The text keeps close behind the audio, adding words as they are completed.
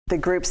The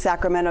group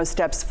Sacramento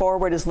Steps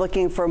Forward is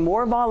looking for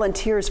more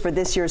volunteers for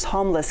this year's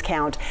homeless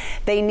count.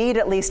 They need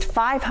at least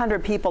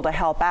 500 people to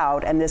help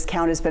out, and this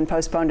count has been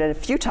postponed a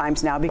few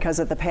times now because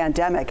of the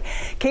pandemic.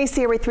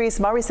 KCRA 3's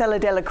Maricela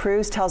de la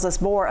Cruz tells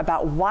us more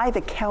about why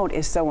the count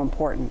is so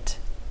important.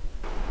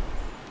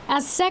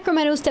 As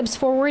Sacramento Steps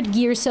Forward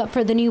gears up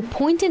for the new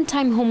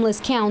point-in-time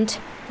homeless count,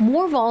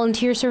 more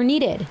volunteers are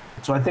needed.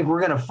 So I think we're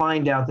going to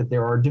find out that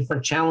there are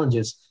different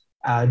challenges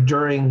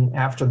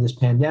after this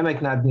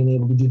pandemic, not being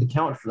able to do the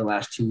count for the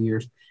last 2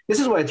 years. This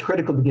is why it's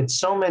critical to get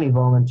so many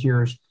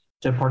volunteers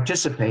to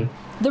participate.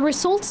 The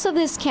results of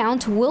this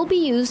count will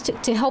be used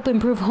to help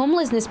improve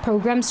homelessness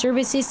program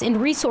services and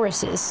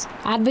resources.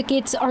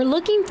 Advocates are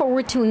looking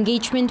forward to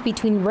engagement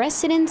between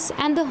residents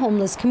and the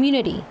homeless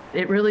community.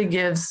 It really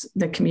gives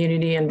the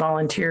community and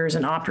volunteers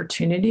an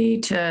opportunity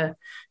to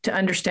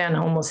understand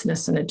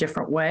homelessness in a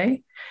different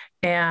way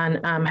and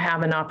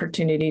have an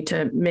opportunity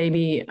to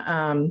maybe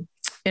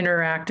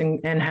interact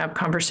and have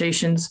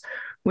conversations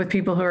with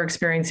people who are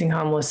experiencing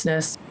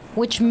homelessness,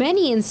 which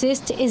many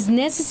insist is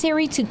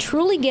necessary to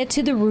truly get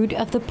to the root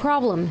of the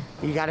problem.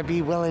 You got to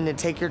be willing to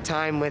take your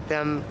time with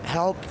them,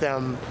 help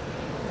them,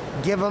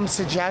 give them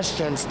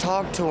suggestions,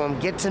 talk to them,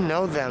 get to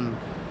know them.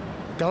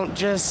 Don't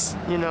just,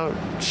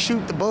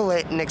 shoot the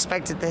bullet and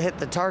expect it to hit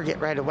the target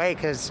right away,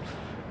 because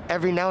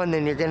every now and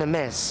then you're going to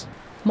miss.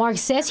 Mark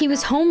says he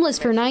was homeless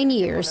for 9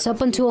 years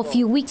up until a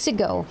few weeks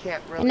ago.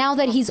 And now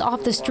that he's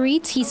off the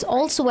streets, he's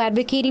also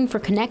advocating for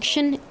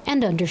connection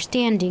and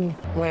understanding.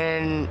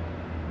 When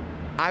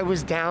I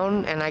was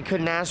down and I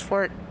couldn't ask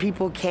for it,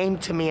 people came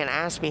to me and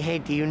asked me, hey,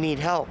 do you need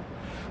help?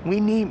 We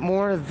need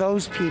more of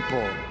those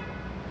people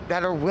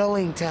that are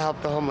willing to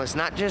help the homeless,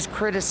 not just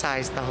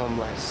criticize the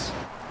homeless.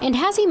 And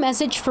has a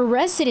message for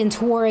residents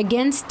who are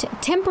against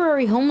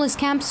temporary homeless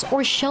camps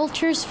or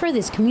shelters for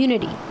this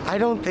community. I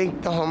don't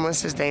think the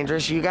homeless is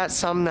dangerous. You got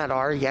some that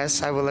are,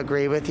 yes, I will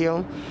agree with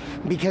you,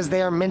 because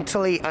they are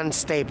mentally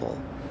unstable.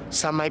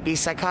 Some might be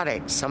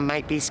psychotic, some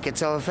might be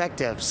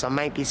schizoaffective, some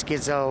might be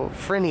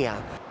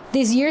schizophrenia.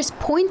 This year's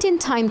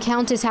point-in-time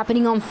count is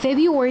happening on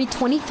February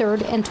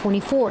 23rd and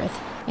 24th.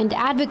 And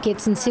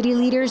advocates and city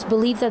leaders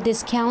believe that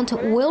this count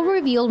will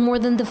reveal more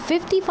than the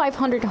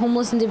 5,500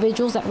 homeless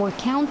individuals that were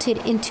counted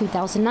in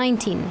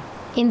 2019.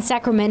 In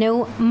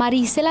Sacramento,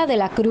 Maricela de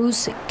la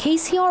Cruz,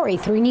 KCRA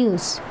 3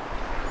 News.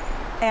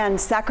 And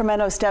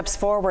Sacramento Steps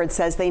Forward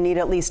says they need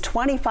at least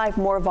 25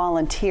 more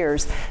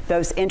volunteers.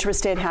 Those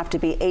interested have to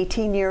be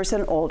 18 years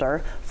and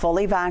older,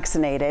 fully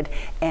vaccinated,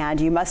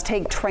 and you must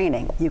take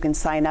training. You can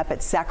sign up at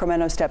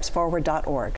sacramentostepsforward.org.